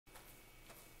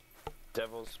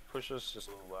Devils, push us,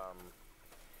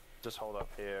 just hold up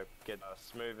here, get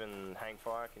Smooth and hang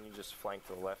fire. Can you just flank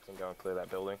to the left and go and clear that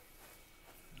building?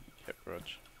 Yep, Rog.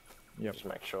 Yep. Just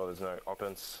make sure there's no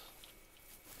occupants.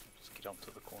 Just get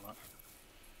onto the corner.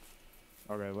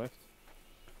 I'll go left.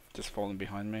 Just falling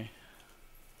behind me.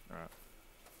 Alright.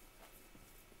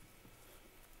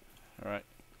 Alright,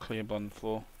 clear bottom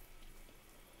floor.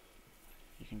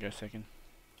 You can go second.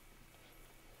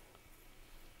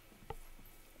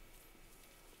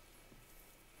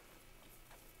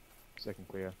 Second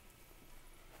clear.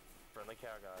 Friendly cow,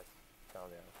 guys. Calm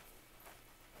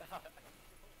down.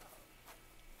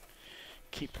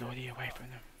 Keep Lordy away from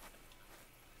them.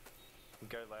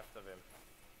 Go left of him.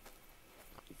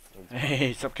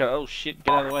 Hey, stop cut. Oh shit,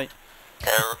 get out of the way.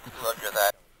 Okay, roger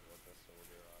that.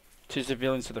 2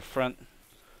 civilians to the front.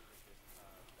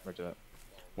 Roger that.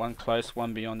 1 close,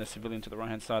 1 beyond the civilian to the right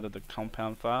hand side of the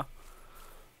compound far.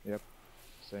 Yep.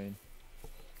 Seen.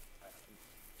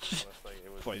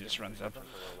 Boy, he just runs up.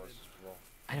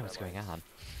 I know what's going on.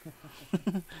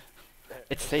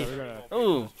 It's safe.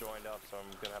 Oh! Joined up, so I'm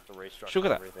gonna have to restructure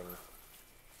everything.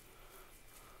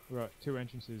 Right, 2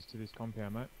 entrances to this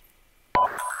compound, mate.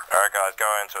 Alright guys, go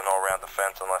into an all-round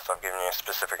defense unless I've given you a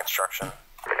specific instruction.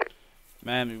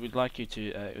 Ma'am, we would like you to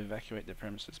evacuate the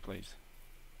premises, please.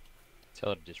 Tell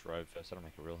her to disrobe first, that'll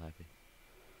make her real happy.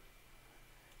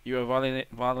 You are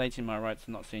violating my rights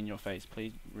to not seeing your face.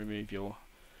 Please remove your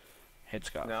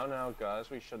headscarf. No, guys,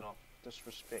 we should not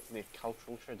disrespect their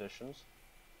cultural traditions.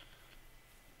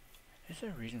 Is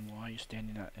there a reason why you're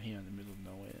standing out here in the middle of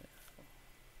nowhere?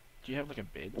 Do you have like a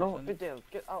bed? No, Fidel,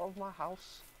 get out of my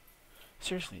house.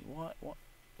 Seriously, what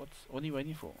are you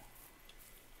waiting for?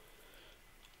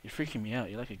 You're freaking me out.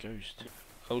 You're like a ghost.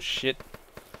 Oh shit!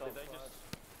 No,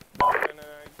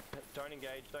 don't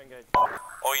engage.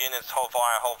 All units, hold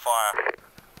fire.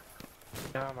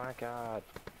 Oh my god.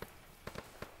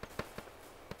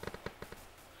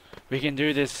 We can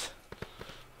do this.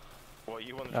 What,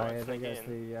 you want to try and sneak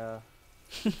in?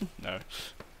 No.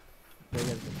 There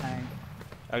goes the tank.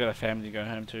 I got a family to go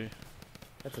home to.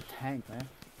 That's a tank, man.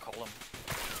 Column.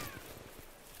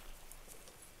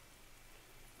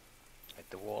 At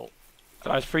the wall.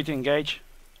 Guys, free to engage.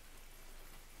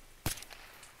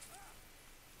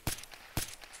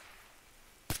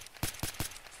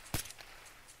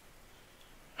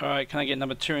 Alright, can I get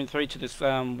number 2 and 3 to this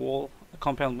wall, the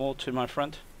compound wall to my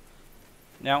front?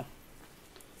 Now.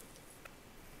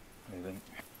 Moving.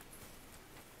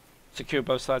 Secure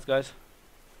both sides, guys.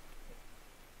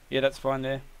 Yeah, that's fine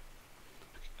there.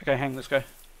 Okay, hang, let's go.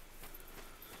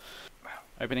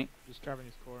 Opening. Just covering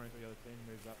his core until the other team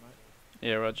moves up, mate.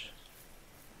 Yeah, Rog.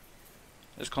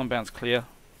 This compound's clear.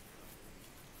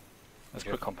 Let's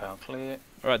Your compound clear.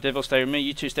 Alright, Devil, stay with me.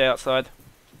 You 2 stay outside.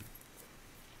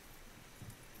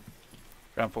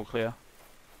 Ground floor clear.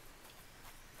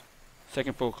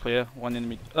 Second floor clear. 1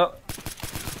 enemy. Oh!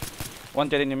 1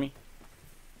 dead enemy.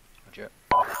 Roger.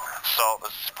 Assault,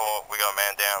 this is support, we got a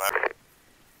man down.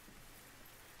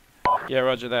 Yeah,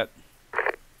 roger that.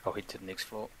 I'll hit to the next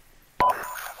floor. Be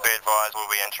advised, we'll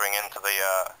be entering into the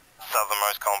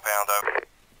southernmost compound. Over.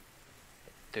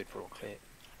 3rd floor clear.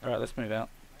 Alright, let's move out.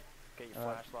 Get your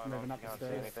flashlight on, moving you up the can't see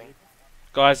stairs. anything.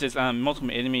 Guys, there's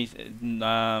multiple enemies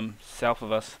south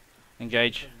of us.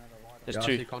 Engage. There's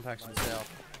 2. Contacts in the south.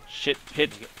 Shit,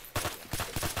 hit.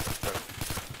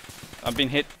 I've been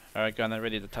hit. Alright, gunner,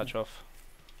 ready to touch off.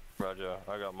 Roger,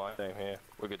 I got my team here.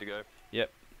 We're good to go.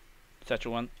 Yep.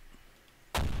 Satchel 1.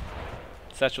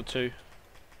 Satchel 2.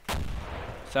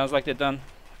 Sounds like they're done.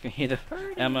 I can hear the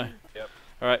ammo. Yep.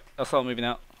 Alright, assault moving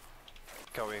out.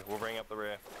 Copy, we'll bring up the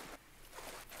rear.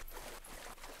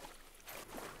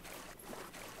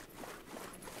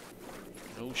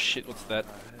 Oh shit, what's that?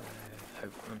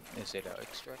 Is it our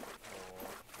extract?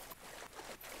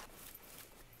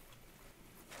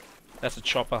 That's a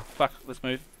chopper. Fuck, let's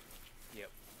move. Yep.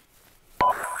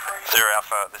 0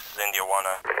 Alpha, this is India 1.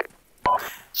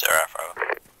 0 Alpha.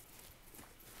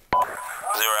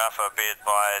 0 Alpha, be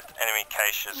advised, enemy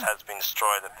caches has been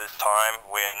destroyed at this time.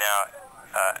 We are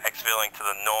now exfilling to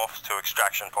the north to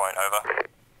extraction point, over.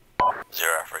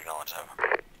 0 Alpha, acknowledge,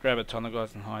 over. Grab a tunnel,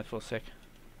 guys, and hide for a sec.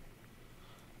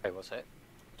 Hey, what's that?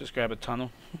 Just grab a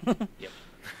tunnel. Yep.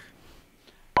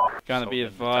 Gonna be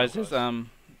Solve them, advised, tunnel, there's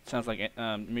sounds like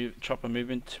chopper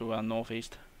movement to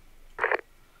northeast.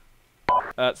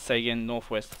 Say again,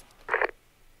 northwest.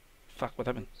 Fuck, what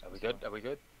happened? Are we good? Are we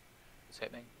good? What's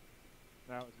happening?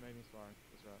 No, it was me misfiring.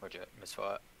 That's right. Roger,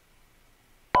 misfire.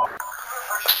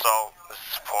 Assault, this is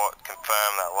support,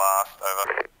 confirm that last, over.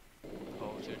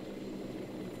 Roger.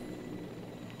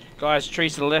 Guys,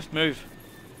 trees to the left, move.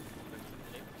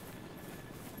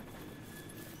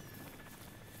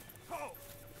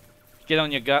 Get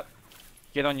on your gut.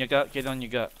 Get on your gut. Get on your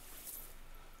gut.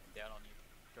 Down on you.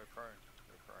 Go prone.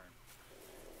 Go prone.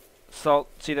 Salt,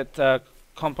 see that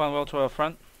compound well to our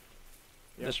front?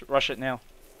 Yep. Just rush it now.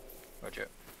 Roger.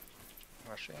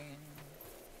 Rushing.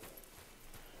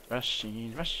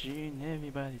 Rushing, rushing,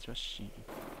 everybody's rushing.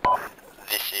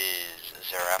 This is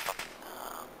Zero Alpha.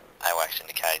 AWACS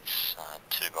indicates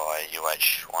 2 by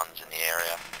UH1s in the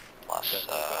area, plus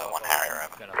 1 Harrier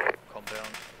over. Gonna compound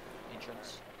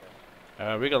entrance.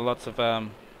 We got lots of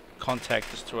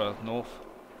contact just to our north.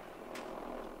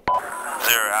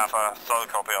 Zero Alpha, solid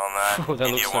copy on that. Oh, that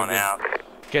India looks so 1 good. out.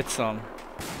 Get some.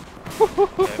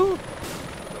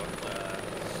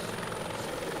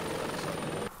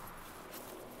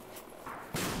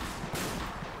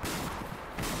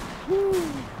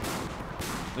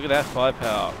 Look at that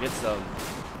firepower. Get some.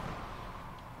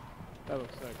 That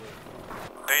looks so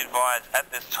good. Be advised, at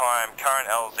this time, current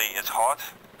LZ is hot.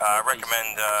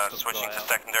 Recommend switching to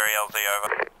secondary LZ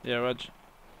over. Yeah, Rog.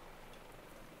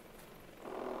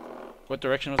 What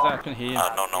direction was that? I couldn't hear you.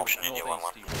 Non-option, India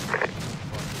 1-1.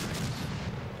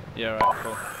 Yeah, right,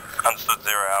 cool. Understood,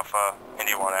 Zero Alpha,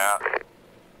 India 1 out.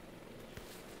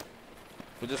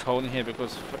 We're just holding here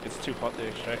because it's too hot, the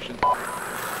extraction.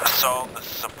 Assault, this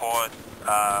is support,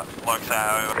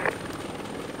 Loxa over.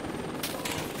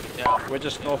 Yeah. We're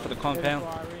just north of the compound.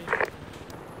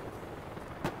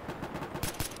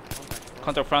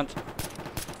 Contact front.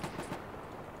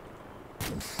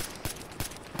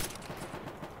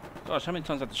 Gosh, how many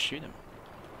times do I have to shoot him?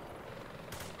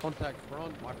 Contact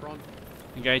front, my front.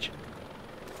 Engage.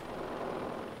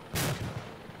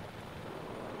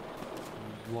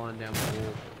 He's lying down the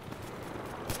wall.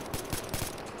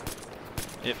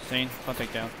 Yep, seen.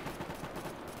 Contact down.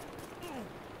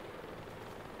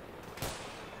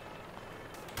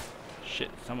 Shit,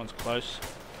 someone's close.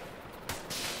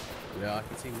 Yeah, I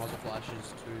can see muzzle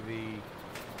flashes to the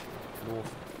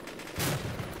north.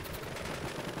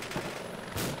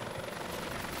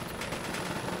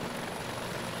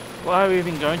 Why are we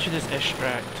even going to this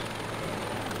extract?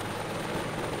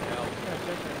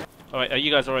 Alright, are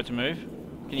you guys alright to move?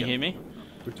 Can you hear me?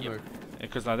 Good to move.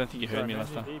 Because I don't think you heard me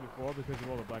last time. Before because of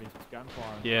all the bloody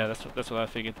gunfire. Yeah, that's what I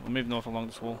figured. We'll move north along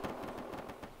this wall.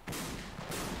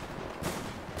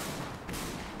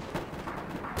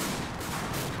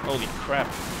 Holy crap.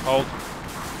 Hold.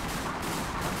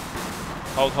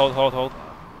 Hold, hold, hold, hold.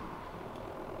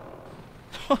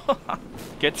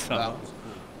 Get some. That was cool.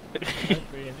 That's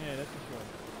pretty in there, that's for sure.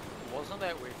 Wasn't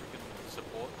that where freaking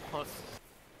support was?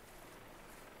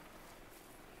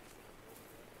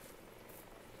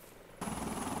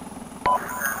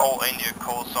 All India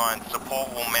call signs,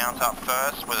 support will mount up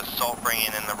first with assault bringing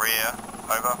in the rear.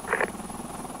 Over.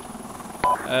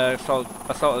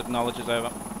 Assault acknowledges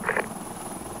over.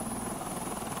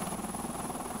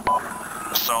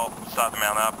 Assault, start to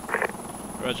mount up.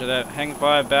 Roger that. Hang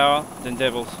fire, Bauer, then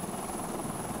Devils.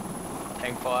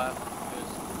 Hang fire.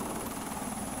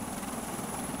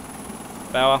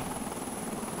 Bauer.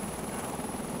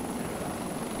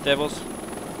 Devils.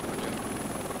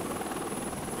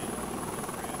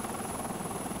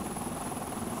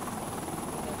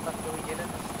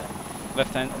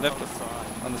 Left hand, left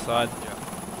on the side. Yeah.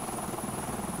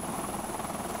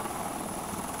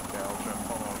 Yeah, I'll try and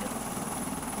follow him.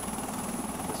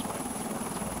 This way.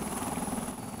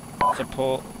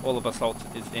 Support, all of assault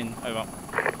is in, over.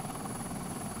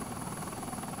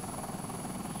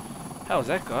 How was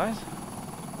that, guys?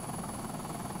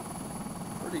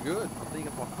 Pretty good. I think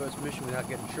it's my first mission without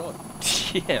getting shot.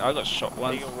 Yeah, I got shot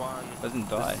once. India 1. I didn't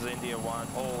die. This is India 1.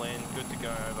 All in. Good to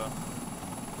go, over.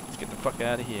 Let's get the fuck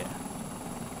out of here.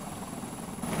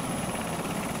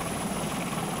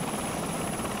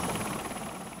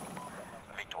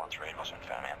 Victor 1-3, lost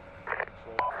confirm out.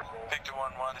 Victor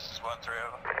 1-1, this is 1-3,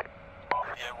 over.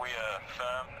 Yeah, we are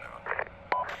firm.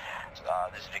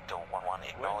 This is Victor 1-1,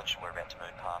 acknowledged. We're about to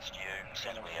move past you.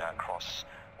 As we cross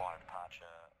line of departure.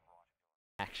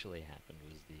 Actually happened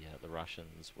was the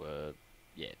Russians were,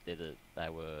 yeah, they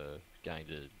were going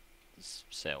to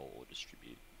sell or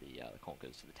distribute the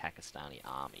Conkers to the Takistani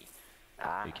army,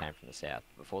 who came from the south.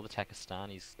 Before the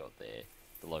Takistanis got there,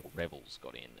 the local rebels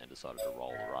got in and decided to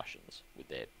roll the Russians with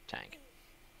their tank.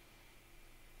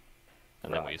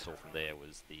 And then what you saw from there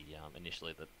was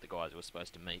initially the guys who were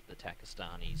supposed to meet the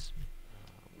Takistanis,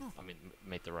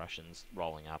 meet the Russians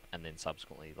rolling up, and then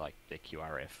subsequently like their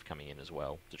QRF coming in as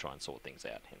well to try and sort things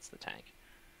out, hence the tank.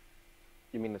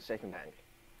 You mean the second tank?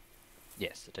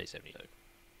 Yes, the T-72.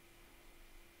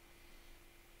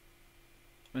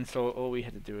 And so all we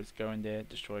had to do was go in there,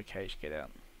 destroy a cage, get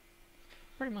out.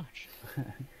 Pretty much.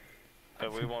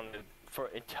 But we wanted For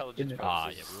intelligence Didn't it?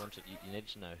 purposes. Yeah, we wanted. You needed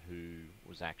to know who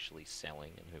was actually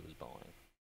selling and who was buying.